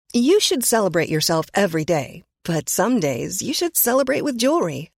You should celebrate yourself every day, but some days you should celebrate with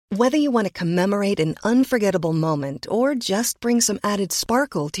jewelry. Whether you want to commemorate an unforgettable moment or just bring some added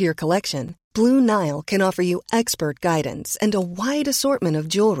sparkle to your collection, Blue Nile can offer you expert guidance and a wide assortment of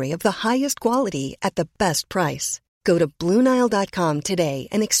jewelry of the highest quality at the best price. Go to BlueNile.com today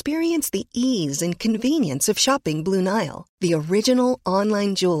and experience the ease and convenience of shopping Blue Nile, the original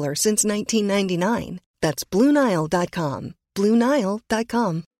online jeweler since 1999. That's BlueNile.com.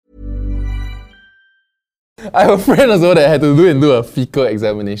 BlueNile.com. I have a friend as well that had to do a fecal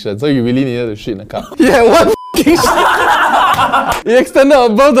examination, so you really needed to shit in a cup. Yeah, one f***ing shit. He extended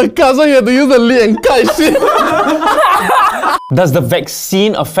above the cup, so you had to use the lid and cut shit. Does the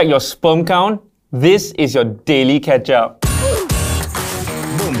vaccine affect your sperm count? This is your daily catch-up.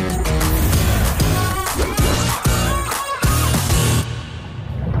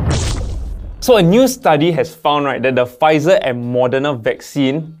 So a new study has found that the Pfizer and Moderna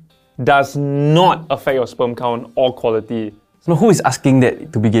vaccine does not affect your sperm count or quality. So who is asking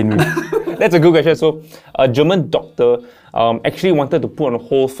that to begin with? That's a good question. So a German doctor actually wanted to put on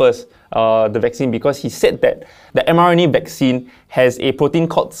hold first the vaccine because he said that the mRNA vaccine has a protein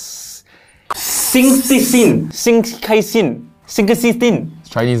called synchytin. It's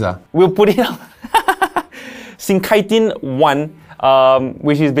Chinese, We'll put it out. Synchytin 1,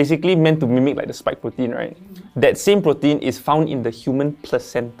 which is basically meant to mimic like the spike protein, right? That same protein is found in the human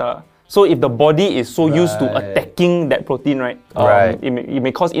placenta. So if the body is so used to attacking that protein, right, it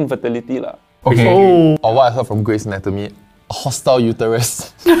may cause infertility. Okay. Or what I heard from Grey's Anatomy, a hostile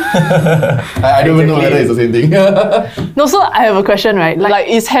uterus. I don't even know whether it's the same thing. No, so I have a question, right? Like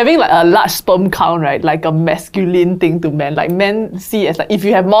is having like a large sperm count, right, like a masculine thing to men? Like men see as like if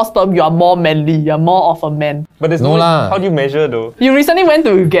you have more sperm, you are more manly, you're more of a man. But there's no lah. How do you measure though? You recently went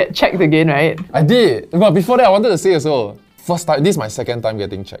to get checked again, right? I did. But before that, I wanted to say also, first time, this is my second time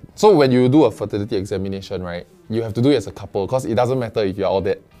getting checked. So when you do a fertility examination, right, you have to do it as a couple because it doesn't matter if you're all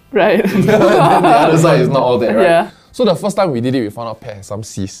dead. Right. Then the other side is not all dead, right? Yeah. So the first time we did it, we found out Pat has some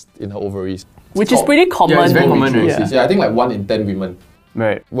cysts in her ovaries. Which is pretty common. Yeah, it's very common, right? Yeah, I think like 1 in 10 women.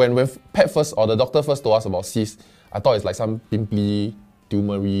 Right. When Pat first, or the doctor first told us about cysts, I thought it's like some pimply,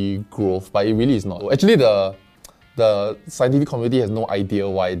 tumory growth, but it really is not. Actually, the scientific community has no idea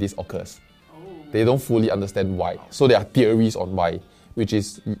why this occurs. They don't fully understand why. So there are theories on why, which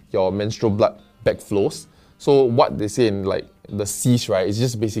is your menstrual blood backflows. So what they say in like the cyst, right, is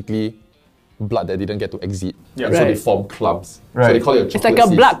just basically blood that didn't get to exit. Yeah. And so they form clumps. Right. So they call it a chocolate It's like a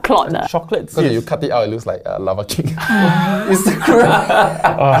cyst. blood clot. Chocolate Because cyst. you cut it out, it looks like a lava cake. It's the crap.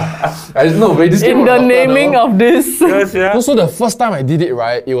 I just know, but this In the naming of this. Yes, yeah. Also, the first time I did it,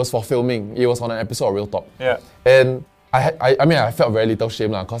 right, it was for filming. It was on an episode of Real Talk. Yeah. And I felt very little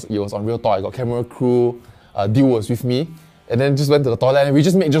shame because it was on Real Talk. I got camera crew, Deal was with me, and then just went to the toilet and we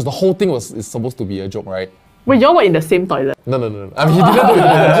just made the whole thing is supposed to be a joke, right? Wait, y'all were in the same toilet? No. I mean, he didn't do it. He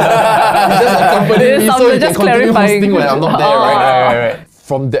just accompanied me so he can continue hosting when I'm not there, right?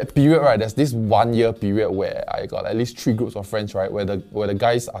 From that period, right, there's this 1 year period where I got at least 3 groups of friends, right, where the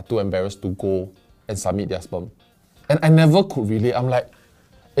guys are too embarrassed to go and submit their sperm. And I never could relate. I'm like,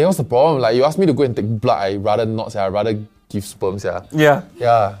 hey, what's the problem? Like, you ask me to go and take blood, I'd rather not, I'd rather give sperm, Yeah.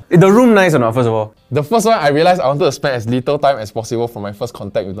 Yeah. Is the room nice or not, first of all? The first one, I realized I wanted to spend as little time as possible for my first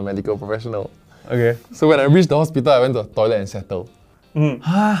contact with the medical professional. Okay. So when I reached the hospital, I went to the toilet and settled.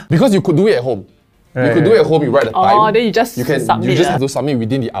 Because you could do it at home. You could do it at home, you write the time. Oh, then you just submit. You just have to submit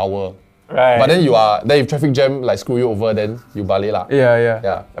within the hour. Right. But then if traffic jam like screw you over, then you balik lah.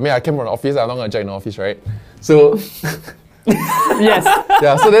 Yeah. I mean, I came from the office, I'm not gonna check in the office, right? So Yes.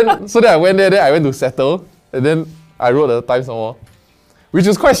 yeah, so then I went there, then I went to settle, and then I wrote the time some more. Which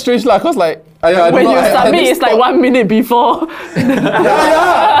is quite strange lah, cause like When you submit, it's like 1 minute before.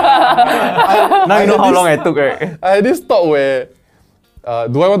 Now you know how long I took, right? I had this thought where,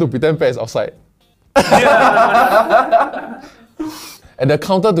 do I want to pretend Pat is outside? At the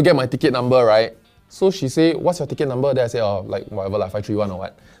counter to get my ticket number, right? So she say, what's your ticket number? Then I say, oh, like whatever, like 531 or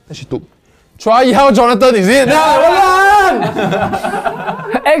what. Then she took, try how Jonathan, is it?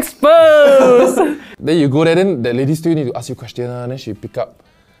 Exposed! Then you go there, then the lady still need to ask you question, then she pick up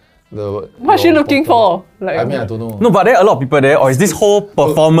What's she looking for? Like, I mean, I don't know. No, but there are a lot of people there, or is this whole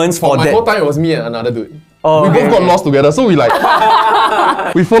performance for my that? whole time it was me and another dude. Oh, we okay, both got lost together, so we like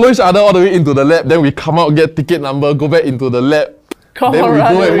we follow each other all the way into the lab, then we come out, get ticket number, go back into the lab. Then we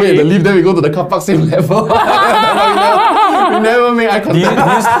go and wait at the lift, then we go to the car park, same level. we never make eye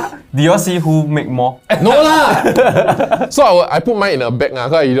contact. Do you all see who make more? No lah! So I put mine in a bag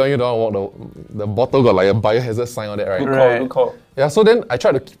because you don't walk the bottle got like a biohazard sign on that, right? Good call. Yeah, so then I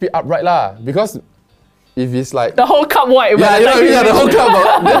tried to keep it upright lah, because if it's like The whole cup white. yeah, you know what I mean? Yeah, the whole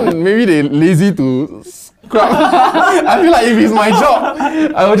cup. Then maybe they lazy to scrub. I feel like if it's my job,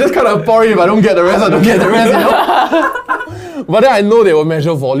 I will just kind of pour it. If I don't get the rest, I don't get the rest. You know? But then I know they will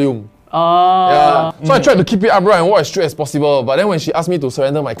measure volume. Oh. Yeah. So I tried to keep it upright and walk as straight as possible. But then when she asked me to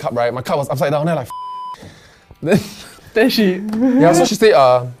surrender my cup, right, my cup was upside down. Then like, Then she. yeah. So she said,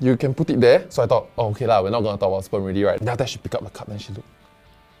 you can put it there. So I thought, oh, okay lah, we're not gonna talk about sperm already, right? Then after that, she picked up the cup and she looked.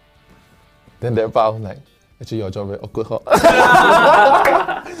 Then that part, I was like, actually your job very awkward, huh?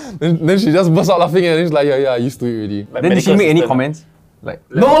 then she just burst out laughing and she's like, yeah, I used to it already. Like Then did she medical make any assistant. comments? Like,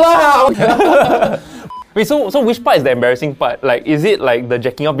 No lah! Wait, so which part is the embarrassing part? Like, is it like the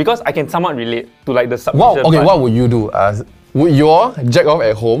jacking off? Because I can somewhat relate to like the submission part. What would you do? Would you all jack off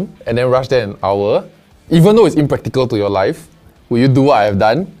at home and then rush there an hour? Even though it's impractical to your life, would you do what I have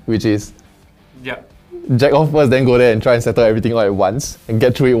done? Which is Yeah. jack off first, then go there and try and settle everything all at once and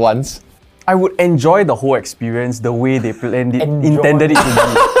get through it once? I would enjoy the whole experience the way they planned it, intended it to be.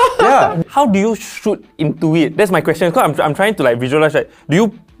 Yeah. How do you shoot into it? That's my question. Because I'm trying to like visualize, right? Do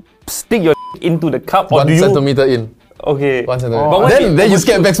you stick your into the cup or 1 do you... centimeter in. Okay. 1 centimeter. But what Then you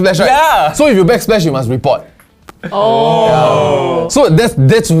scared backsplash, right? Yeah. So if you backsplash, you must report. Oh. So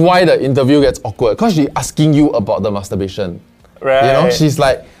that's why the interview gets awkward. Because she's asking you about the masturbation. Right. You know, she's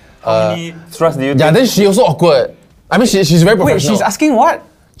like... How many thrusts do you yeah, take? then she also awkward. I mean, she's very professional. Wait, she's asking what?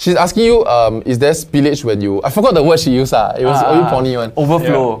 She's asking you, is there spillage when you... I forgot the word she used. It was only pony one.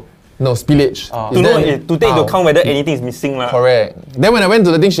 Overflow. No, spillage. To know, to take into account whether anything is missing. Correct. Then when I went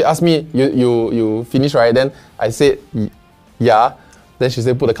to the thing, she asked me, you finished, right? Then I said, yeah. Then she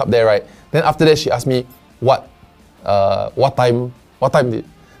said, put the cup there, right? Then after that, she asked me, what time did...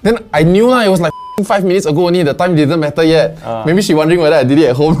 Then I knew it was like 5 minutes ago only, the time didn't matter yet. Maybe she wondering whether I did it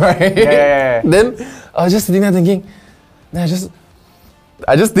at home, right? Yeah. Then I was just sitting there thinking, then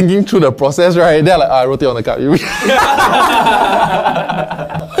I just thinking through the process, right? Then I wrote it on the cup.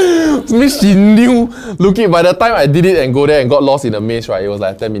 Means she knew. Looking, by the time I did it and go there and got lost in the maze, right? It was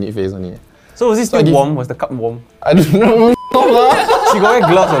like a 10-minute phase only. So was it still warm? Was the cup warm? I don't know. She got wear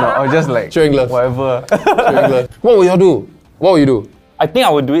gloves or not? Or just like Chewing gloves. whatever? What will y'all do? What will you do? I think I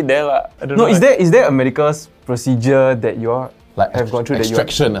would do it there. I don't No, know. is there a medical procedure that you all Like have gone through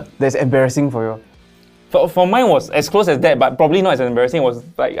extraction. that's embarrassing for you? For mine was as close as that, but probably not as embarrassing. It was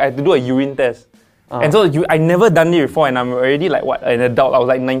like I had to do a urine test. And so I never done it before, and I'm already like an adult. I was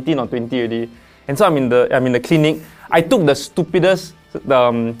like 19 or 20 already. And so I'm in the clinic. I took the stupidest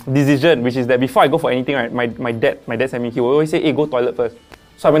decision, which is that before I go for anything, right, my dad sent me, he will always say, hey, go toilet first.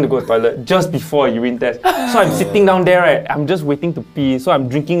 So I went to go to the toilet just before a urine test. So I'm sitting down there, right, I'm just waiting to pee. So I'm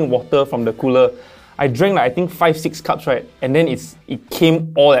drinking water from the cooler. I drank like I think 5-6 cups, right? And then it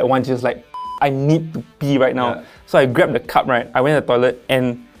came all at once, just like, I need to pee right now. Yeah. So I grabbed the cup, right? I went to the toilet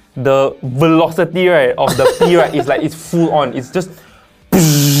and the velocity, right, of the pee, right, is like, it's full on. It's just...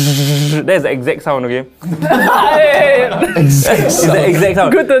 That's the exact sound, okay? It's the exact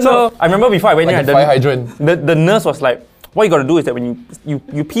sound. Good to know. So I remember before I went Like in, a fire hydrant. the nurse was like, what you gotta do is that when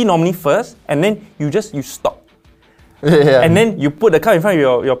you pee normally first, and then you stop. Yeah. And then you put the cup in front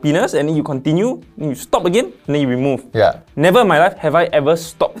of your penis, and then you continue, then you stop again, and then you remove. Yeah. Never in my life have I ever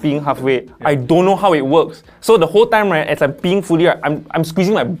stopped peeing halfway. I don't know how it works. So the whole time, right, as I'm peeing fully, right, I'm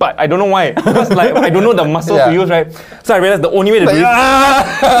squeezing my butt. I don't know why. Because like I don't know the muscle to use, right? So I realized the only way to do it,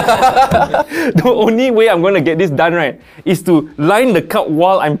 the only way I'm gonna get this done, right, is to line the cup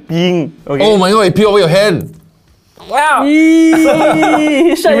while I'm peeing. Okay. Oh my god, it peed over your hand. Wow!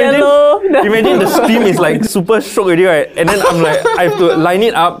 Shut yellow. Imagine the stream is like super shook already, right? And then I'm like, I have to line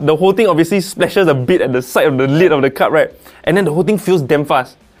it up. The whole thing obviously splashes a bit at the side of the lid of the cup, right? And then the whole thing fills damn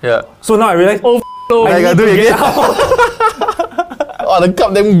fast. Yeah. So now I realize, oh, I gotta do it again. Oh, the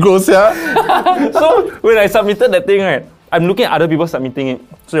cup damn gross, yeah. So when I submitted that thing, right, I'm looking at other people submitting it.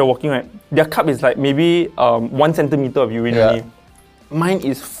 So they're walking, right? Their cup is like maybe 1 centimeter of urine only. Mine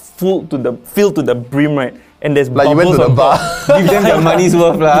is filled to the brim, right? And there's Like you went to the bar. Give them their money's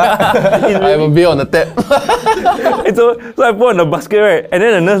worth, lah. I have a beer on the tap. And so I put on the basket, right? And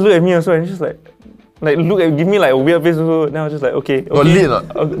then the nurse looked at me also and she's like give me like a weird face also. Then I was just like, okay. Got lid or not?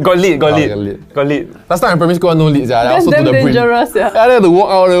 Got lid. got lid. Got lid. Last time in primary school, no lids. I That's also to damn the brim. dangerous, yeah. I had to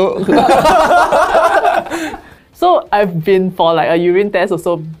walk out. So I've been for like a urine test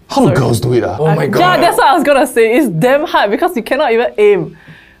also. How do girls do it? Oh my god. Yeah, that's what I was gonna say. It's damn hard because you cannot even aim.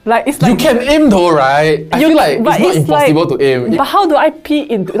 Like it's like You can aim though, right? I feel like it's but not impossible to aim. But how do I pee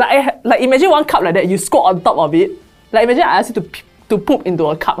into like imagine one cup like that, you squat on top of it. Like imagine I ask you to poop into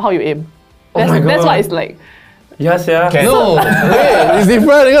a cup, how you aim? my God. That's what it's like. Yes, yeah. No, wait, it's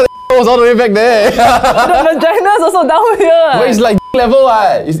different because the was all the way back there. The vagina is also down here. But it's like level,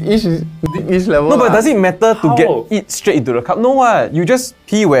 it's each is peak-ish level. No, but does it matter to get How? it straight into the cup? No, what? You just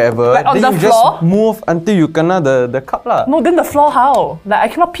pee wherever. Like on then the you floor? just move until you kena the cup lah. No, then the floor how? Like I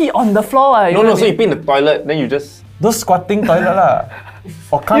cannot pee on the floor. No, so you pee in the toilet, then you just... Those squatting toilet lah.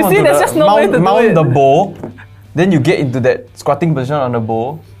 Or come You see, onto there's the just no way to do mount it. the bowl. Then you get into that squatting position on the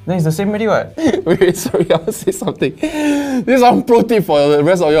bowl. Then it's the same already, what? Wait, sorry, I want to say something. This is one pro tip for the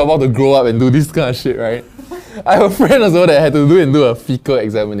rest of you about to grow up and do this kind of shit, right? I have a friend also that had to do a fecal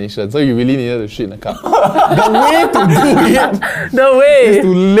examination, so you really needed to shit in a cup. The way to do it The way. is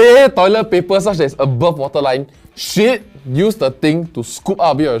to lay toilet paper such that it's above waterline, shit, use the thing to scoop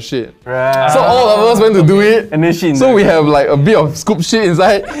out a bit of shit. Right. So all of us went to do it, And then shit in so there. we have like a bit of scoop shit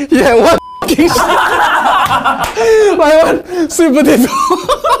inside. He had one fucking shit. Like one sweet potato.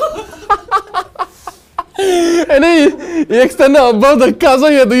 And then he extended above the cup, so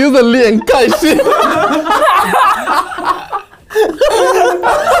you had to use the lid and cut his shit.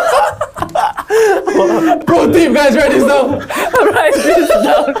 Pro tip, guys, write this down. Write this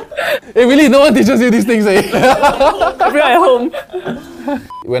down. Hey, really, no one teaches you these things, eh? Right at home.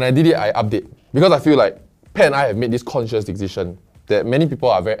 When I did it, I update. Because I feel like Pat and I have made this conscious decision that many people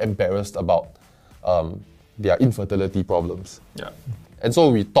are very embarrassed about their infertility problems. Yeah. And so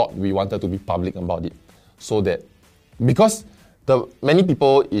we thought we wanted to be public about it. So that, because the many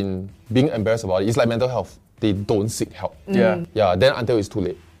people in being embarrassed about it, it's like mental health. They don't seek help. Yeah. Yeah, then until it's too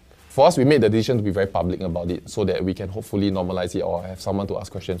late. For us, we made the decision to be very public about it so that we can hopefully normalize it or have someone to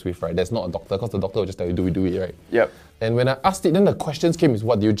ask questions with, right? There's not a doctor, because the doctor will just tell you, do it, right? Yep. And when I asked it, then the questions came is,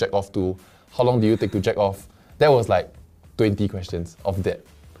 what do you jack off to? How long do you take to jack off? That was like 20 questions of that.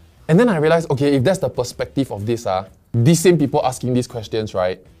 And then I realized, okay, if that's the perspective of this, these same people asking these questions,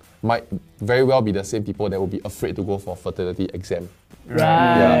 right, might very well be the same people that will be afraid to go for fertility exam. Right.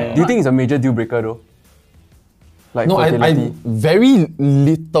 Yeah. Do you think it's a major deal breaker though? Like No, I fertility? very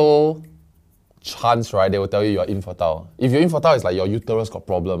little chance, right, they will tell you you're infertile. If you're infertile, it's like your uterus got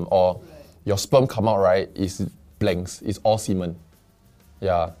problem or your sperm come out, right, is blanks, it's all semen.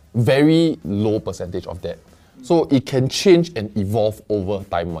 Yeah, very low percentage of that. So it can change and evolve over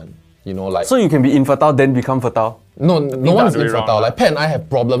time, man. You know, like... So you can be infertile then become fertile? No one is other way infertile. around, Like Pat and I have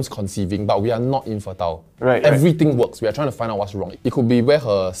problems conceiving, but we are not infertile. Right, Everything works. We are trying to find out what's wrong. It could be where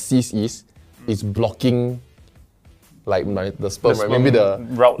her cyst is blocking like the sperm, right? Maybe the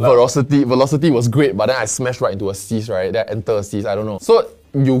route velocity was great, but then I smashed right into a cyst, right? Then I enter a cyst, I don't know. So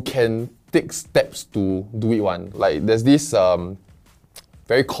you can take steps to do it one. Like there's this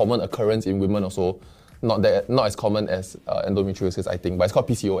very common occurrence in women also, not as common as endometriosis, I think, but it's called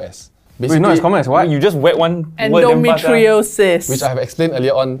PCOS. Wait, not as common as what? You just wet one word then butter. Endometriosis. Which I have explained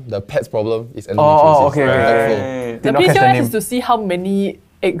earlier on, the pet's problem is endometriosis. Oh, okay. Right. The Did not catch the PCOS name. is to see how many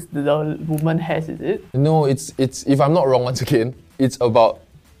eggs the woman has, is it? No, it's if I'm not wrong, once again, it's about,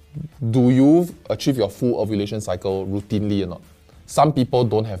 do you achieve your full ovulation cycle routinely or not? Some people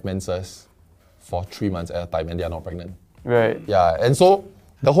don't have menses for 3 months at a time and they are not pregnant. Right. Yeah, and so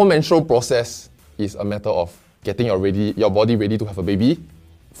the whole menstrual process is a matter of getting your body ready to have a baby,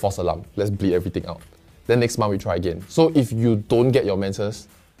 false alarm, let's bleed everything out. Then next month we try again. So if you don't get your menses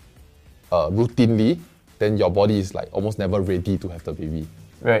routinely, then your body is like almost never ready to have the baby.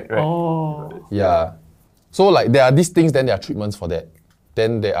 Right. Oh. Yeah. So like there are these things, then there are treatments for that.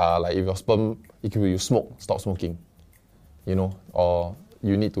 Then there are like if your sperm, if you smoke, stop smoking. You know, or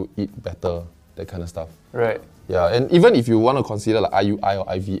you need to eat better, that kind of stuff. Right. Yeah, and even if you want to consider like IUI or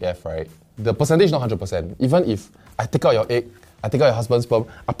IVF, right, the percentage is not 100%. Even if I take out your egg, I take out your husband's sperm,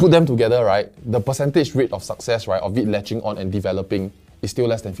 I put them together, right, the percentage rate of success, right, of it latching on and developing is still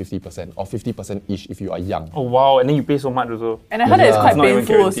less than 50% or 50%-ish if you are young. Oh wow, and then you pay so much also. And I heard that it's Yeah. quite It's not even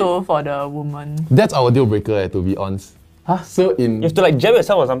painful guaranteed. also for the woman. That's our deal breaker, to be honest. So You have to like jab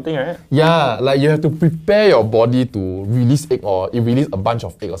yourself or something, right? yeah, like you have to prepare your body to release egg or it release a bunch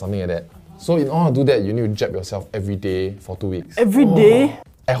of egg or something like that. So in order to do that, you need to jab yourself every day for 2 weeks. Every day?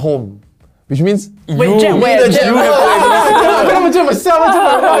 At home. Which means Wait, jab where? Jab I'm gonna jab myself.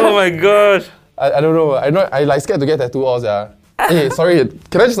 Oh my gosh. I don't know. I like scared to get tattoo all, yeah. Hey, sorry,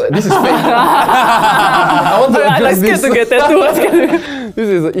 can I just, this is fake. I want to I like address scared this. to get tattooed. This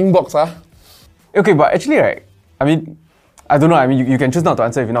is an inbox, Okay, but actually, right, I mean, I don't know, I mean, you can choose not to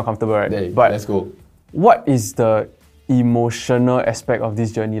answer if you're not comfortable, right? Hey, but let's go. what is the emotional aspect of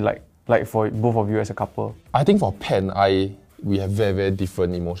this journey like for both of you as a couple? I think for Pen, we have very, very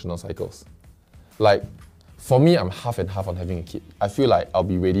different emotional cycles. Like, for me, I'm half and half on having a kid. I feel like I'll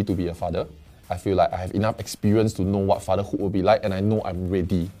be ready to be a father. I feel like I have enough experience to know what fatherhood will be like, and I know I'm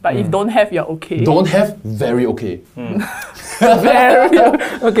ready. But if don't have, you're okay. Don't have, very okay. Very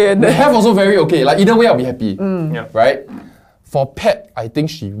okay. And then, Have also very okay. Like either way, I'll be happy. Yeah. Right? For Pet, I think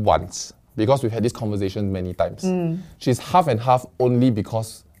she wants. because we've had this conversation many times. She's half and half only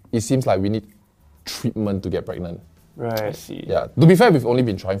because it seems like we need treatment to get pregnant. I Right. see. Yeah. To be fair, we've only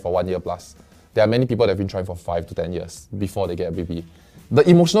been trying for 1 year plus. There are many people that have been trying for 5 to 10 years before they get a baby. The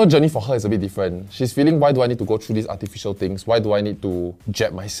emotional journey for her is a bit different. She's feeling, why do I need to go through these artificial things? Why do I need to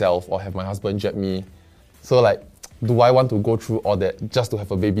jab myself or have my husband jab me? So like, do I want to go through all that just to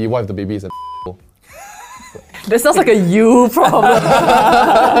have a baby? What if the baby is a That sounds like a you problem.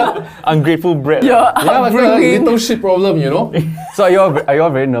 Ungrateful brat. Your like a upbringing. little shit problem, you know? So are you all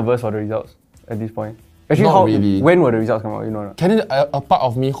very nervous for the results at this point? Actually, Not really. When will the results come out? You know. Not? Can it, a part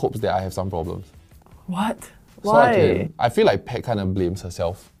of me hopes that I have some problems. What? So Why? I feel like Peg kind of blames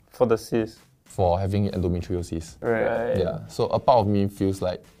herself For the cis. for having endometriosis. Right. Yeah. So a part of me feels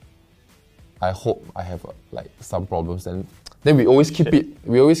like I hope I have like some problems, and then we always keep it.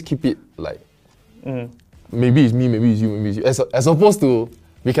 We always keep it like maybe it's me, maybe it's you, maybe it's you. As opposed to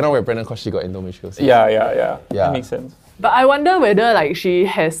we cannot get pregnant because she got endometriosis. Yeah. Yeah. That makes sense. But I wonder whether like she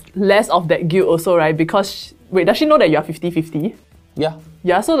has less of that guilt also, right? Because wait, does she know that you are 50-50? Yeah.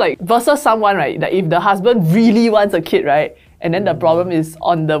 Yeah, so like versus someone, right? That if the husband really wants a kid, right? And then the problem is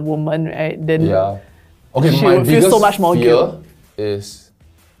on the woman, right? Then Yeah. Okay, She my will feel biggest so much more fear guilt. is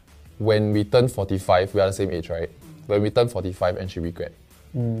when we turn 45, we are the same age, right? When we turn 45 and she regret,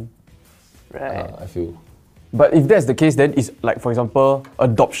 right. I feel. But if that's the case, then is like, for example,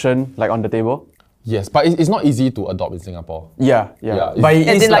 adoption like on the table? Yes, but it's not easy to adopt in Singapore. Yeah. Yeah, But it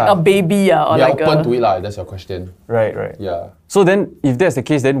As is in like lah. a baby, or We are like open a. to it, lah. That's your question. Right. Yeah. So then, if that's the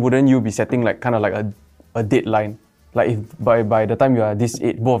case, then wouldn't you be setting like kind of like a deadline? Like if by the time you are this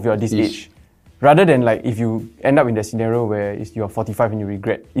age, both of you are this age, rather than like if you end up in the scenario where you're 45 and you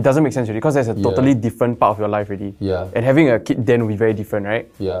regret, it doesn't make sense already because that's a totally different part of your life already. Yeah. And having a kid then will be very different, right?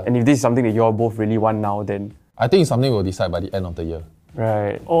 Yeah. And if this is something that you all both really want now, then I think it's something we'll decide by the end of the year.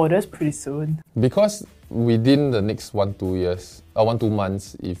 right. Oh, that's pretty soon. Because within the next 1-2 years, 1-2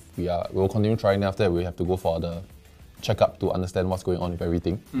 months, if we'll continue trying. Then after that, we have to go for the checkup to understand what's going on with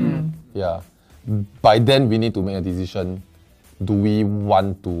everything. Yeah. By then, we need to make a decision. Do we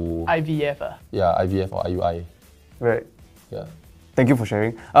want to IVF. IVF or IUI? Right. Yeah. Thank you for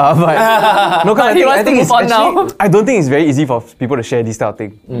sharing. But no, because He wants to move on now. I don't think it's very easy for people to share this type of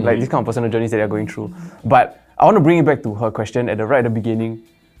thing, like this kind of personal journeys that they're going through. But I want to bring it back to her question right at the beginning,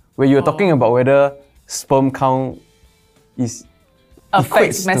 where you were talking about whether sperm count is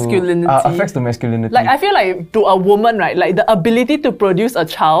Affects equates masculinity. affects to masculinity. Like I feel like to a woman, right, like the ability to produce a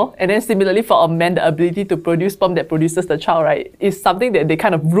child, and then similarly for a man, the ability to produce sperm that produces the child, right, is something that they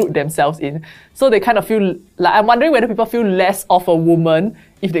kind of root themselves in. So they kind of feel like, I'm wondering whether people feel less of a woman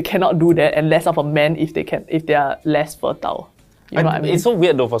if they cannot do that, and less of a man if they are less fertile. You know what I mean? It's so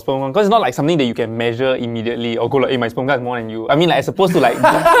weird though for sperm count because it's not like something that you can measure immediately or go like, hey, my sperm count is more than you. I mean, like as opposed to like,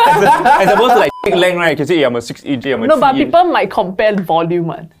 as opposed to like dick length, right? You can say, hey, I'm a 6 inch, I'm a No, 3 but inch. people might compare volume,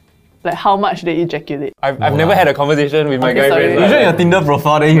 man. Like how much they ejaculate. I've never had a conversation with my Okay, guy sorry. friends. you show like, your Tinder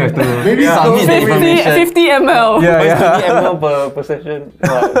profile, then you have to Maybe submit the 50, information. 50 ml. yeah, What's yeah. 50 ml per session?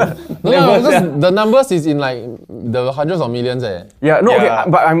 No, because the numbers is in like the hundreds of millions. Yeah, no, Yeah. okay,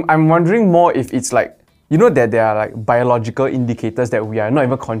 but I'm wondering more if it's like, you know that there are like biological indicators that we are not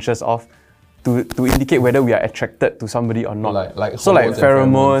even conscious of to indicate whether we are attracted to somebody or not. Like so like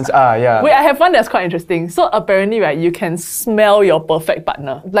hormones and pheromones, yeah. Wait, I have one that's quite interesting. So apparently, right, you can smell your perfect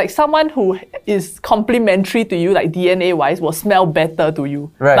partner. Like someone who is complementary to you, like DNA-wise, will smell better to you.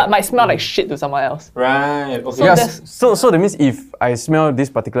 Right. But might smell like shit to someone else. Right, okay. Yes, so that means if I smell this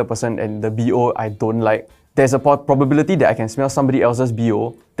particular person and the BO I don't like, there's a probability that I can smell somebody else's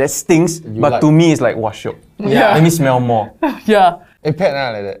BO that stinks, but like. to me it's like wash up. Yeah. Let me smell more. Yeah. Hey,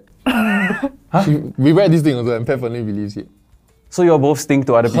 Pat, like that. We read this thing also, and Pat firmly believes it. So you all both stink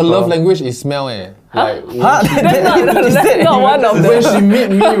to other Her people. love language is smell, Like, That's not one of when them. she meet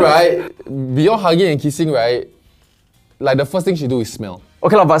me, right, beyond hugging and kissing, right, like the first thing she do is smell.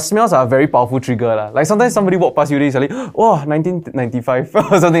 Okay, but smells are a very powerful trigger. Like sometimes somebody walk past you, then you're like, oh, 1995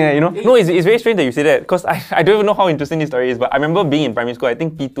 or something like, you know? No, it's very strange that you say that because I don't even know how interesting this story is, but I remember being in primary school, I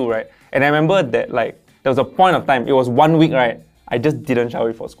think P2, right? And I remember that like there was a point of time, it was 1 week, right? I just didn't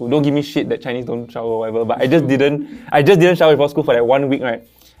shower before school. Don't give me shit that Chinese don't shower or whatever, but I just didn't shower before school for that 1 week, right?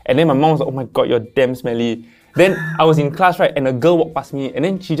 And then my mom was like, oh my god, you're damn smelly. Then I was in class, right, and a girl walked past me and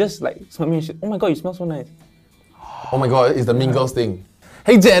then she just like smelled me and she, oh my god, you smell so nice. Oh my god, it's the Mean Girls thing.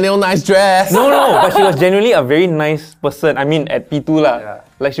 Hey Daniel, nice dress. No, but she was genuinely a very nice person. I mean, at P2 lah. Yeah.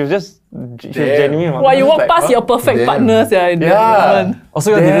 Like she was genuine. Why you walk Like, past huh? your perfect Damn. partners in that Yeah. moment. Also,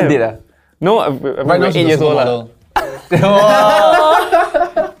 you all Damn. didn't date. No, I'm Right now 8 she's a years old lah.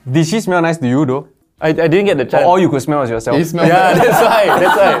 supermodel. Did she smell nice to you though? I didn't get the chance. All you could smell was yourself. He smelled Yeah, bad. that's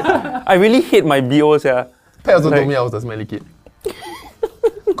why. I really hate my BOs, yeah. Pat also told me I was the smelly kid.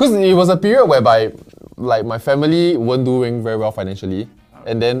 Because it was a period whereby like my family weren't doing very well financially,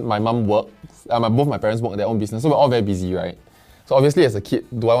 and then my mum worked. Both my parents work their own business, so we're all very busy, right? So obviously, as a kid,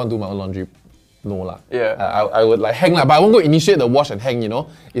 do I want to do my own laundry? No lah. Yeah. I would like hang lah, but I won't go initiate the wash and hang. You know,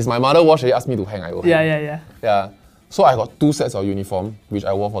 it's my mother wash. She asked me to hang. I will. Hang. Yeah. So I got 2 sets of uniform, which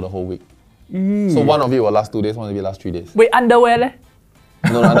I wore for the whole week. So one of it will last 2 days, one of it will last 3 days. Wait, underwear leh?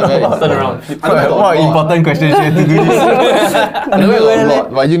 No, underwear is Turn around. What important question you have to do this? Underwear got a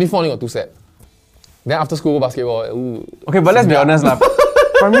lot, but uniform only got 2 sets. Then after school, basketball. Ooh. Okay, but let's be honest lah.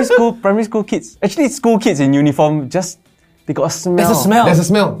 Primary school kids. Actually, school kids in uniform they got a smell. There's a smell. There's a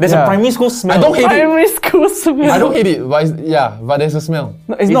smell. There's a primary school smell. I don't hate it. Primary school smell. I don't hate it, but but there's a smell.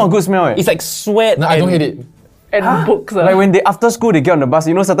 No, it's not a good smell. It's like sweat. No, I don't hate it. And books. Like when after school they get on the bus,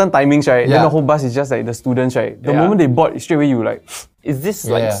 you know certain timings, right? Then Yeah. the whole bus is just like the students, right? The Yeah. moment they board, straight away you like Is this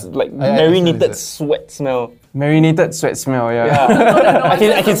Yeah. like I marinated understand sweat smell? marinated sweat smell, yeah. Yeah.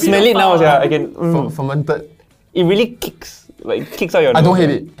 I can smell it now. Yeah, I can. Fermented. It really kicks out your nose. I don't hate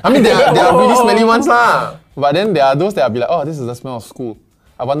it. I mean, there are really smelly ones lah. But then there are those that will be like, oh, this is the smell of school.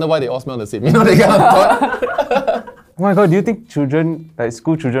 I wonder why they all smell the same. You know, they kind of thought. Oh my god, do you think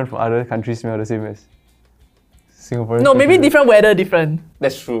school children from other countries smell the same as Singaporean? No, maybe children? different weather, different.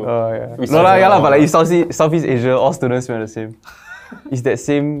 That's true. Oh yeah. We No lah, smell yeah lah, all. but like in Southeast Asia, all students smell the same. It's that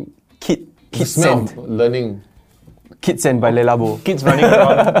same kid The smell scent. of learning. Kid scent by Lelabo. Kids running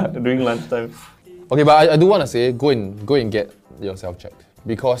around during lunchtime. Okay, but I do want to say, go and get yourself checked.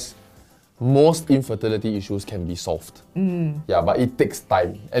 Because most infertility issues can be solved. Yeah, but it takes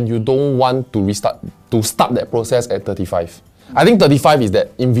time. And you don't want to start that process at 35. I think 35 is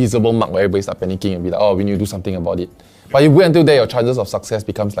that invisible mark where everybody start panicking and be like, oh, we need to do something about it. But you wait until there, your chances of success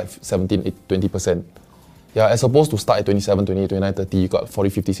becomes like 17, 20%. Yeah, as opposed to start at 27, 28, 29, 30, you got 40,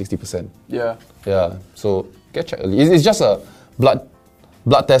 50, 60%. Yeah. Yeah, so get checked early. It's just a blood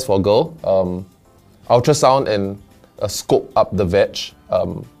test for a girl, ultrasound and a scope up the veg.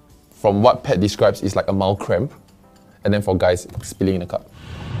 From what Pat describes, is like a mild cramp. And then for guys, spilling in a cup.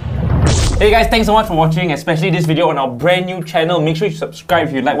 Hey guys, thanks so much for watching, especially this video on our brand new channel. Make sure you subscribe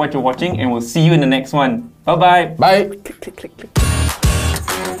if you like what you're watching, and we'll see you in the next one. Bye-bye. Bye! Click, click, click.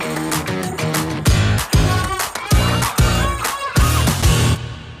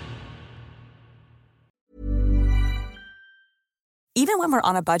 Even when we're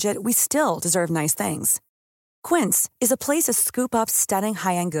on a budget, we still deserve nice things. Quince is a place to scoop up stunning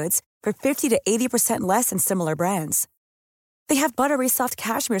high-end goods for 50 to 80% less than similar brands. They have buttery soft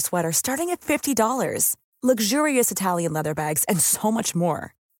cashmere sweaters starting at $50, luxurious Italian leather bags, and so much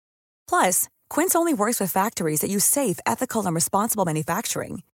more. Plus, Quince only works with factories that use safe, ethical, and responsible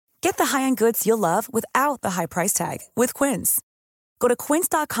manufacturing. Get the high-end goods you'll love without the high price tag with Quince. Go to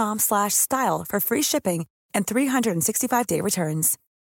quince.com/style for free shipping and 365-day returns.